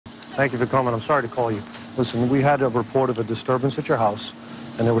Thank you for coming. I'm sorry to call you. Listen, we had a report of a disturbance at your house,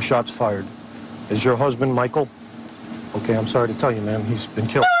 and there were shots fired. Is your husband Michael? Okay, I'm sorry to tell you, ma'am. He's been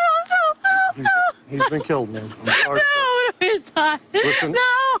killed. He's been killed, man. I'm sorry. No, he's not. Listen.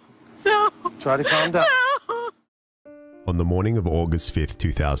 No. Try to calm down. No. On the morning of August 5th,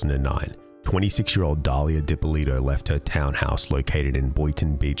 2009, 26-year-old Dalia Dippolito left her townhouse located in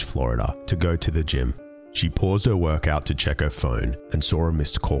Boynton Beach, Florida, to go to the gym. She paused her workout to check her phone and saw a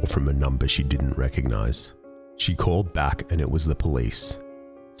missed call from a number she didn't recognize. She called back and it was the police.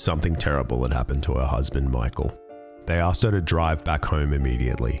 Something terrible had happened to her husband, Michael. They asked her to drive back home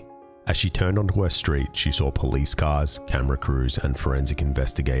immediately. As she turned onto her street, she saw police cars, camera crews, and forensic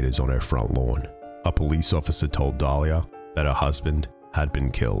investigators on her front lawn. A police officer told Dalia that her husband had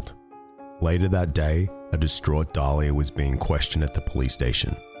been killed. Later that day, a distraught Dalia was being questioned at the police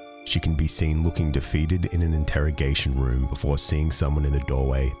station. She can be seen looking defeated in an interrogation room before seeing someone in the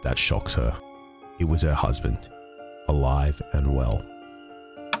doorway that shocks her. It was her husband, alive and well.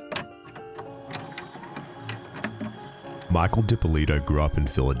 Michael Dippolito grew up in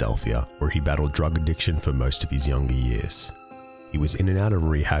Philadelphia, where he battled drug addiction for most of his younger years. He was in and out of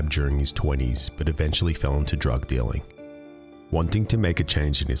rehab during his 20s, but eventually fell into drug dealing. Wanting to make a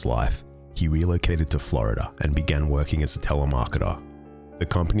change in his life, he relocated to Florida and began working as a telemarketer. The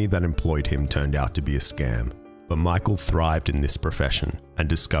company that employed him turned out to be a scam, but Michael thrived in this profession and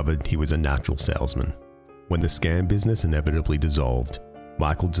discovered he was a natural salesman. When the scam business inevitably dissolved,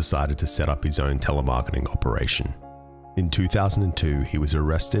 Michael decided to set up his own telemarketing operation. In 2002, he was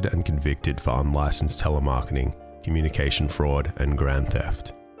arrested and convicted for unlicensed telemarketing, communication fraud, and grand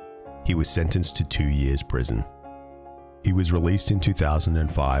theft. He was sentenced to 2 years prison. He was released in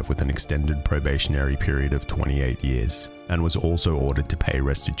 2005 with an extended probationary period of 28 years and was also ordered to pay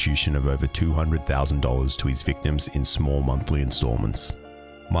restitution of over $200,000 to his victims in small monthly installments.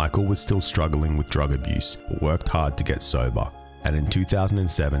 Michael was still struggling with drug abuse but worked hard to get sober, and in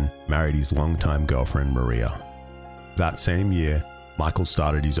 2007 married his longtime girlfriend Maria. That same year, Michael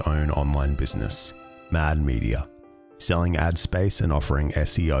started his own online business, Mad Media, selling ad space and offering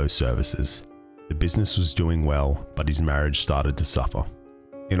SEO services. The business was doing well, but his marriage started to suffer.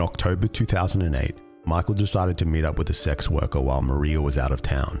 In October 2008, Michael decided to meet up with a sex worker while Maria was out of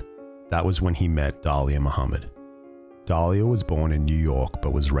town. That was when he met Dalia Muhammad. Dalia was born in New York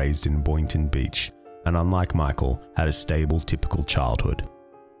but was raised in Boynton Beach, and unlike Michael, had a stable, typical childhood.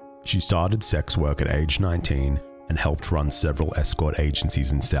 She started sex work at age 19 and helped run several escort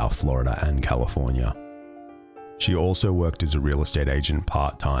agencies in South Florida and California. She also worked as a real estate agent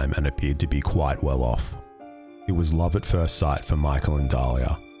part-time and appeared to be quite well off. It was love at first sight for Michael and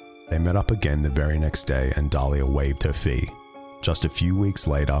Dalia. They met up again the very next day and Dalia waived her fee. Just a few weeks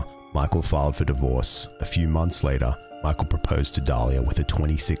later, Michael filed for divorce. A few months later, Michael proposed to Dalia with a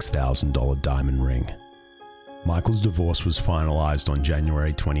 $26,000 diamond ring. Michael's divorce was finalized on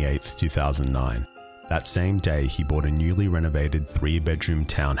January 28, 2009. That same day, he bought a newly renovated 3-bedroom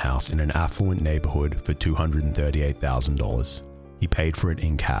townhouse in an affluent neighborhood for $238,000. He paid for it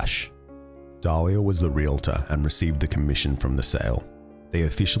in cash. Dalia was the realtor and received the commission from the sale. They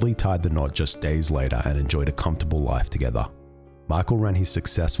officially tied the knot just days later and enjoyed a comfortable life together. Michael ran his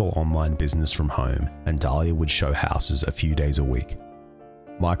successful online business from home, and Dalia would show houses a few days a week.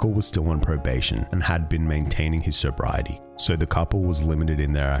 Michael was still on probation and had been maintaining his sobriety, so the couple was limited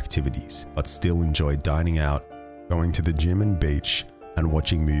in their activities, but still enjoyed dining out, going to the gym and beach, and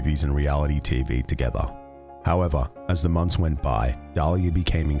watching movies and reality TV together. However, as the months went by, Dalia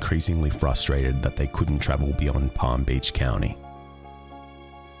became increasingly frustrated that they couldn't travel beyond Palm Beach County.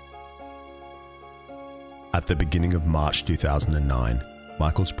 At the beginning of March 2009,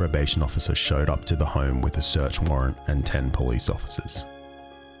 Michael's probation officer showed up to the home with a search warrant and 10 police officers.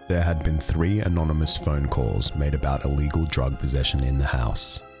 There had been 3 anonymous phone calls made about illegal drug possession in the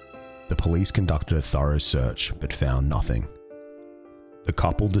house. The police conducted a thorough search but found nothing. The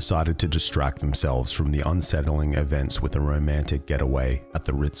couple decided to distract themselves from the unsettling events with a romantic getaway at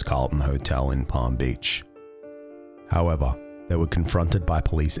the Ritz-Carlton Hotel in Palm Beach. However, they were confronted by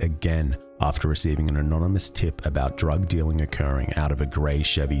police again after receiving an anonymous tip about drug dealing occurring out of a grey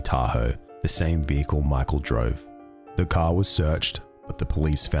Chevy Tahoe, the same vehicle Michael drove. The car was searched, but the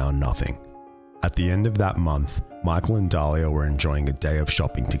police found nothing. At the end of that month, Michael and Dalia were enjoying a day of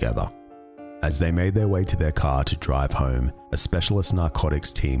shopping together. As they made their way to their car to drive home, a specialist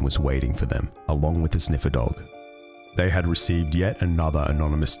narcotics team was waiting for them, along with a sniffer dog. They had received yet another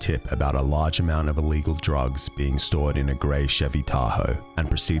anonymous tip about a large amount of illegal drugs being stored in a grey Chevy Tahoe and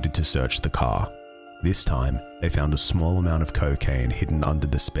proceeded to search the car. This time, they found a small amount of cocaine hidden under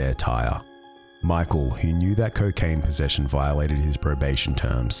the spare tire. Michael, who knew that cocaine possession violated his probation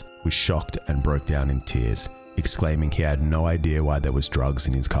terms, was shocked and broke down in tears, exclaiming he had no idea why there was drugs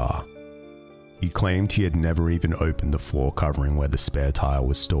in his car. He claimed he had never even opened the floor covering where the spare tire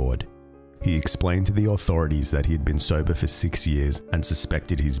was stored. He explained to the authorities that he had been sober for 6 years and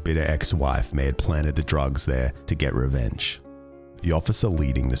suspected his bitter ex-wife may have planted the drugs there to get revenge. The officer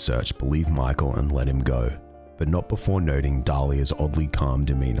leading the search believed Michael and let him go, but not before noting Dalia's oddly calm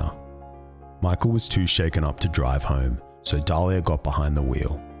demeanor. Michael was too shaken up to drive home, so Dalia got behind the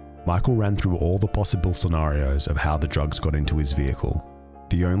wheel. Michael ran through all the possible scenarios of how the drugs got into his vehicle.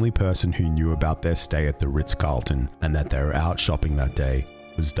 The only person who knew about their stay at the Ritz-Carlton and that they were out shopping that day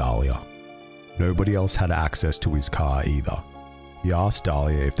was Dalia. Nobody else had access to his car either. He asked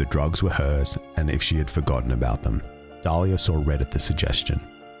Dalia if the drugs were hers and if she had forgotten about them. Dalia saw red at the suggestion.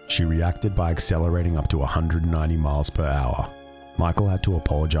 She reacted by accelerating up to 190 miles per hour. Michael had to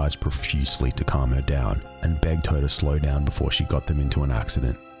apologize profusely to calm her down and begged her to slow down before she got them into an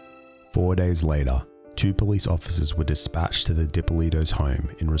accident. 4 days later, 2 police officers were dispatched to the Dippolito's home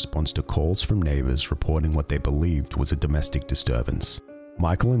in response to calls from neighbors reporting what they believed was a domestic disturbance.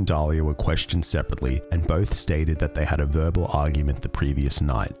 Michael and Dalia were questioned separately and both stated that they had a verbal argument the previous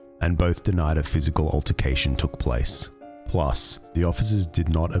night, and both denied a physical altercation took place. Plus, the officers did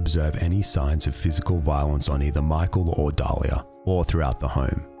not observe any signs of physical violence on either Michael or Dalia, or throughout the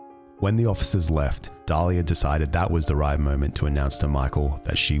home. When the officers left, Dalia decided that was the right moment to announce to Michael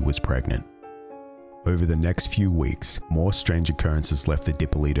that she was pregnant. Over the next few weeks, more strange occurrences left the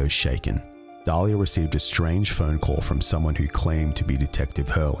Dippolitos shaken. Dalia received a strange phone call from someone who claimed to be Detective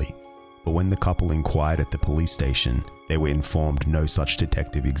Hurley, but when the couple inquired at the police station, they were informed no such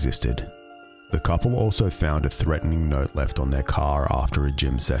detective existed. The couple also found a threatening note left on their car after a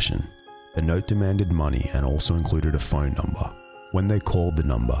gym session. The note demanded money and also included a phone number. When they called the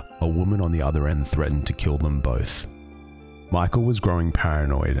number, a woman on the other end threatened to kill them both. Michael was growing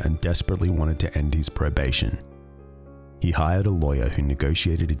paranoid and desperately wanted to end his probation. He hired a lawyer who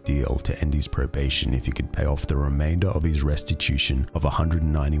negotiated a deal to end his probation if he could pay off the remainder of his restitution of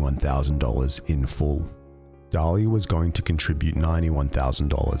 $191,000 in full. Dalia was going to contribute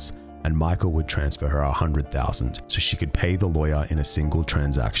 $91,000 and Michael would transfer her $100,000 so she could pay the lawyer in a single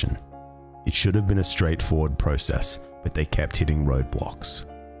transaction. It should have been a straightforward process, but they kept hitting roadblocks.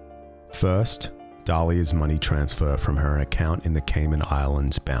 First, Dalia's money transfer from her account in the Cayman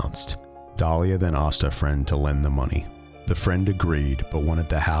Islands bounced. Dalia then asked her friend to lend the money. The friend agreed, but wanted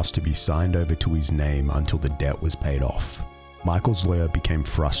the house to be signed over to his name until the debt was paid off. Michael's lawyer became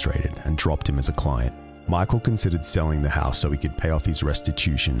frustrated and dropped him as a client. Michael considered selling the house so he could pay off his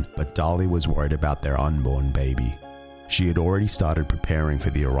restitution, but Dalia was worried about their unborn baby. She had already started preparing for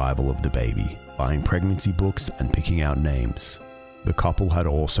the arrival of the baby, buying pregnancy books and picking out names. The couple had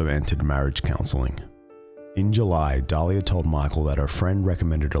also entered marriage counseling. In July, Dalia told Michael that her friend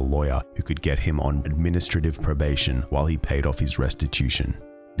recommended a lawyer who could get him on administrative probation while he paid off his restitution.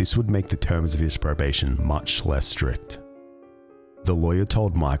 This would make the terms of his probation much less strict. The lawyer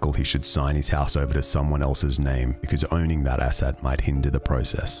told Michael he should sign his house over to someone else's name because owning that asset might hinder the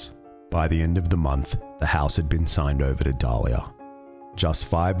process. By the end of the month, the house had been signed over to Dalia. Just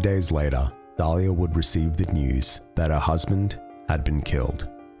 5 days later, Dalia would receive the news that her husband had been killed.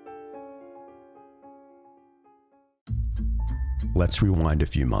 Let's rewind a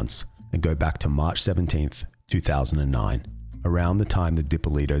few months and go back to March 17th, 2009, around the time the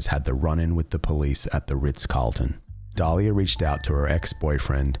Dippolitos had the run-in with the police at the Ritz-Carlton. Dalia reached out to her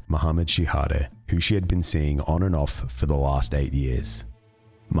ex-boyfriend, Mohammed Shihade, who she had been seeing on and off for the last 8 years.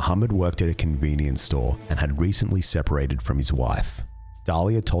 Mohammed worked at a convenience store and had recently separated from his wife.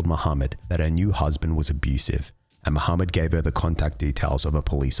 Dalia told Mohammed that her new husband was abusive, and Mohammed gave her the contact details of a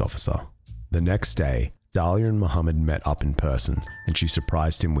police officer. The next day, Dalia and Mohammed met up in person, and she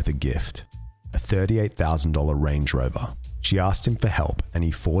surprised him with a gift, a $38,000 Range Rover. She asked him for help, and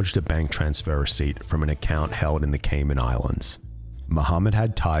he forged a bank transfer receipt from an account held in the Cayman Islands. Mohammed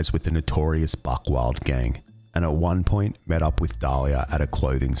had ties with the notorious Buckwild gang, and at one point met up with Dalia at a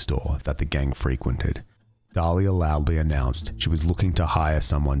clothing store that the gang frequented. Dalia loudly announced she was looking to hire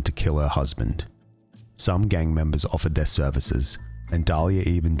someone to kill her husband. Some gang members offered their services, and Dalia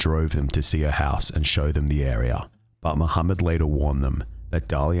even drove them to see her house and show them the area. But Mohammed later warned them that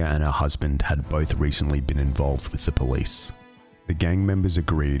Dalia and her husband had both recently been involved with the police. The gang members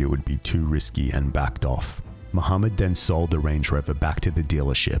agreed it would be too risky and backed off. Mohammed then sold the Range Rover back to the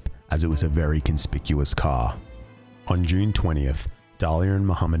dealership as it was a very conspicuous car. On June 20th, Dalia and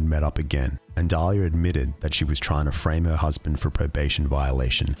Mohammed met up again, and Dalia admitted that she was trying to frame her husband for probation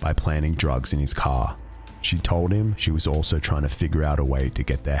violation by planting drugs in his car. She told him she was also trying to figure out a way to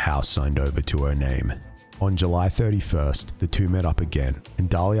get their house signed over to her name. On July 31st, the two met up again, and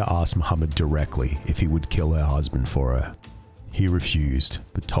Dalia asked Mohammed directly if he would kill her husband for her. He refused,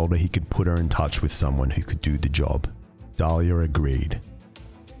 but told her he could put her in touch with someone who could do the job. Dalia agreed.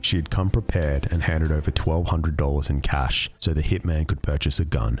 She had come prepared and handed over $1,200 in cash so the hitman could purchase a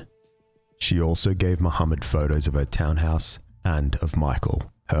gun. She also gave Mohammed photos of her townhouse and of Michael,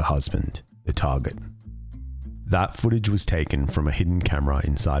 her husband, the target. That footage was taken from a hidden camera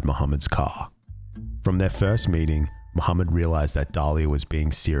inside Mohammed's car. From their first meeting, Mohammed realized that Dalia was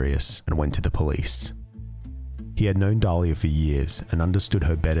being serious and went to the police. He had known Dalia for years and understood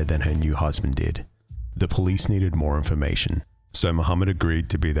her better than her new husband did. The police needed more information, so Mohammed agreed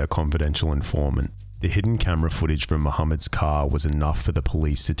to be their confidential informant. The hidden camera footage from Mohammed's car was enough for the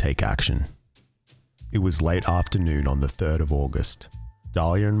police to take action. It was late afternoon on the 3rd of August.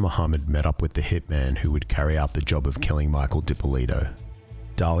 Dalia and Mohammed met up with the hitman who would carry out the job of killing Michael Dippolito.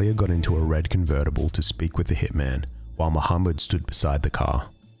 Dalia got into a red convertible to speak with the hitman, while Mohammed stood beside the car.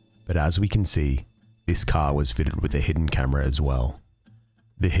 But as we can see, this car was fitted with a hidden camera as well.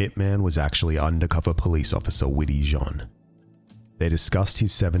 The hitman was actually undercover police officer Witty Jean. They discussed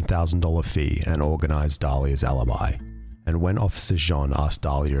his $7,000 fee and organized Dalia's alibi. And when Officer Jean asked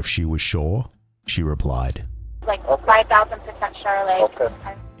Dalia if she was sure, she replied, like 5,000% sure, like.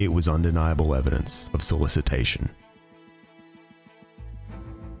 Okay. It was undeniable evidence of solicitation.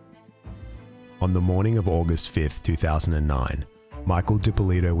 On the morning of August 5th, 2009, Michael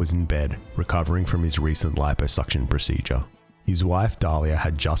Dippolito was in bed, recovering from his recent liposuction procedure. His wife Dalia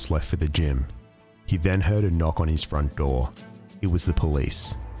had just left for the gym. He then heard a knock on his front door. It was the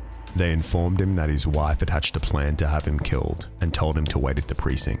police. They informed him that his wife had hatched a plan to have him killed and told him to wait at the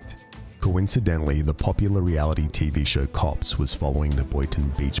precinct. Coincidentally, the popular reality TV show Cops was following the Boynton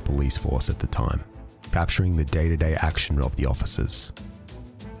Beach police force at the time, capturing the day-to-day action of the officers.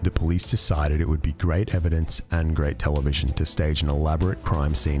 The police decided it would be great evidence and great television to stage an elaborate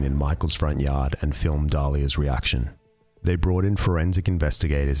crime scene in Michael's front yard and film Dalia's reaction. They brought in forensic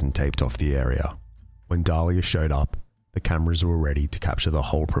investigators and taped off the area. When Dalia showed up, the cameras were ready to capture the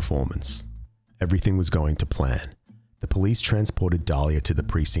whole performance. Everything was going to plan. The police transported Dalia to the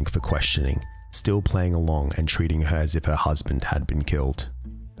precinct for questioning, still playing along and treating her as if her husband had been killed.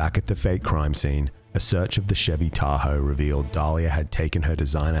 Back at the fake crime scene, a search of the Chevy Tahoe revealed Dalia had taken her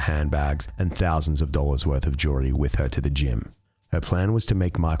designer handbags and thousands of dollars worth of jewelry with her to the gym. Her plan was to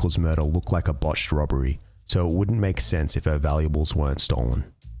make Michael's murder look like a botched robbery, so it wouldn't make sense if her valuables weren't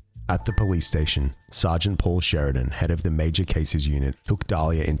stolen. At the police station, Sergeant Paul Sheridan, head of the Major Cases Unit, took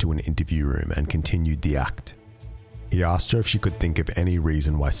Dalia into an interview room and continued the act. He asked her if she could think of any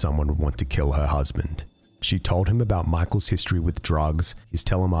reason why someone would want to kill her husband. She told him about Michael's history with drugs, his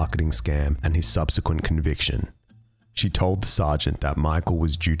telemarketing scam, and his subsequent conviction. She told the sergeant that Michael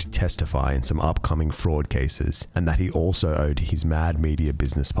was due to testify in some upcoming fraud cases and that he also owed his Mad Media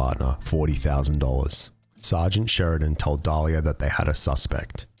business partner $40,000. Sergeant Sheridan told Dalia that they had a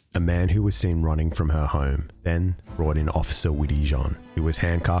suspect, a man who was seen running from her home, then brought in Officer Witty Jean, who was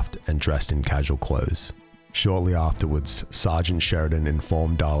handcuffed and dressed in casual clothes. Shortly afterwards, Sergeant Sheridan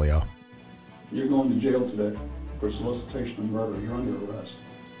informed Dalia, "You're going to jail today for solicitation of murder. You're under arrest."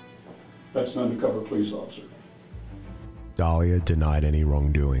 That's an undercover police officer. Dalia denied any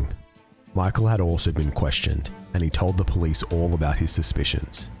wrongdoing. Michael had also been questioned, and he told the police all about his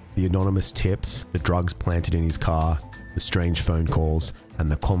suspicions. The anonymous tips, the drugs planted in his car, the strange phone calls, and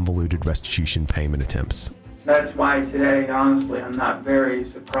the convoluted restitution payment attempts. That's why today, honestly, I'm not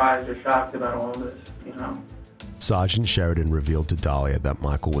very surprised or shocked about all this, you know. Sergeant Sheridan revealed to Dalia that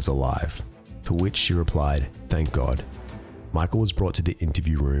Michael was alive, to which she replied, "Thank God." Michael was brought to the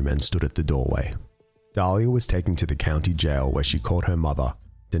interview room and stood at the doorway. Dalia was taken to the county jail where she called her mother,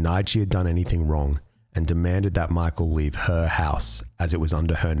 denied she had done anything wrong, and demanded that Michael leave her house as it was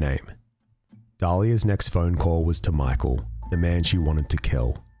under her name. Dalia's next phone call was to Michael, the man she wanted to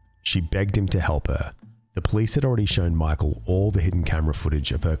kill. She begged him to help her. The police had already shown Michael all the hidden camera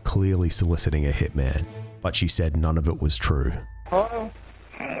footage of her clearly soliciting a hitman, but she said none of it was true. Hello?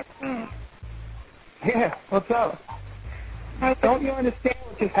 Hey, it's me. Yeah, what's up? Don't you understand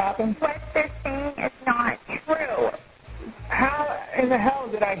what just happened? What they're saying is not true. How in the hell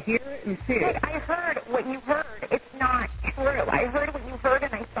did I hear it and see it? I heard what you heard. It's not true. I heard what you heard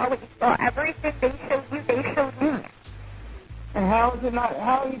and I saw what you saw. Everything they showed you, they showed me. And how is it not?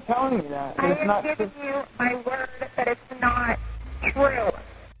 How are you telling me that? I It's not am giving you my word that it's not true.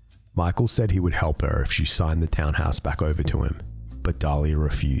 Michael said he would help her if she signed the townhouse back over to him, but Dalia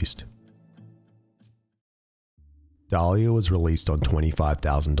refused. Dalia was released on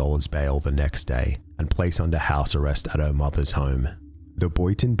 $25,000 bail the next day and placed under house arrest at her mother's home. The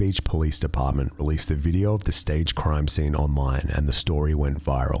Boynton Beach Police Department released a video of the staged crime scene online and the story went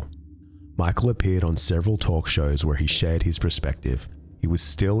viral. Michael appeared on several talk shows where he shared his perspective. He was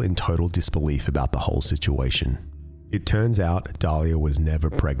still in total disbelief about the whole situation. It turns out Dalia was never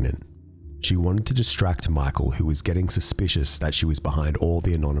pregnant. She wanted to distract Michael, who was getting suspicious that she was behind all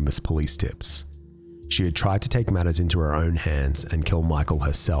the anonymous police tips. She had tried to take matters into her own hands and kill Michael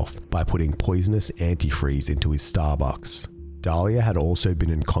herself by putting poisonous antifreeze into his Starbucks. Dalia had also been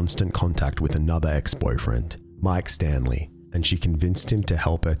in constant contact with another ex-boyfriend, Mike Stanley, and she convinced him to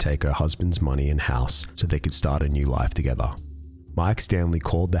help her take her husband's money and house so they could start a new life together. Mike Stanley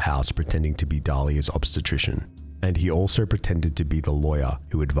called the house pretending to be Dalia's obstetrician, and he also pretended to be the lawyer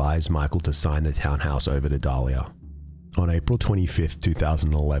who advised Michael to sign the townhouse over to Dalia. On April 25,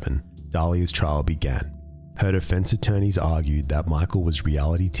 2011, Dalia's trial began. Her defense attorneys argued that Michael was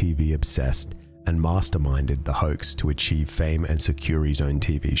reality TV obsessed and masterminded the hoax to achieve fame and secure his own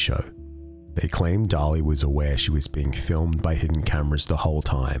TV show. They claimed Dalia was aware she was being filmed by hidden cameras the whole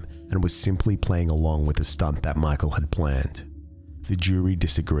time and was simply playing along with the stunt that Michael had planned. The jury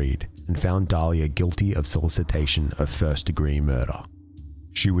disagreed and found Dalia guilty of solicitation of first-degree murder.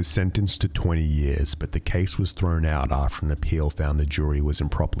 She was sentenced to 20 years, but the case was thrown out after an appeal found the jury was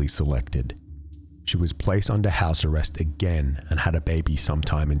improperly selected. She was placed under house arrest again and had a baby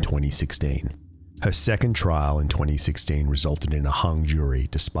sometime in 2016. Her second trial in 2016 resulted in a hung jury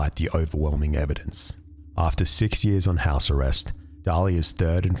despite the overwhelming evidence. After 6 years on house arrest, Dalia's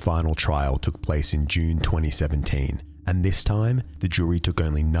third and final trial took place in June 2017, and this time, the jury took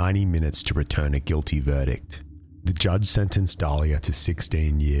only 90 minutes to return a guilty verdict. The judge sentenced Dalia to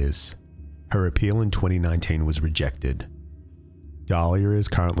 16 years. Her appeal in 2019 was rejected. Dalia is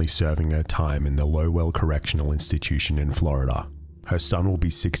currently serving her time in the Lowell Correctional Institution in Florida. Her son will be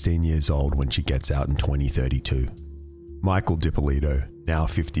 16 years old when she gets out in 2032. Michael Dippolito, now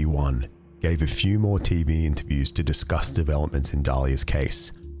 51, gave a few more TV interviews to discuss developments in Dalia's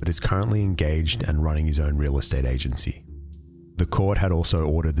case, but is currently engaged and running his own real estate agency. The court had also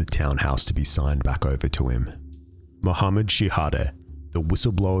ordered the townhouse to be signed back over to him. Mohammed Shihadeh, the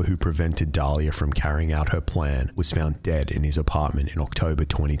whistleblower who prevented Dalia from carrying out her plan, was found dead in his apartment in October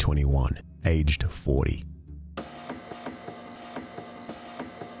 2021, aged 40.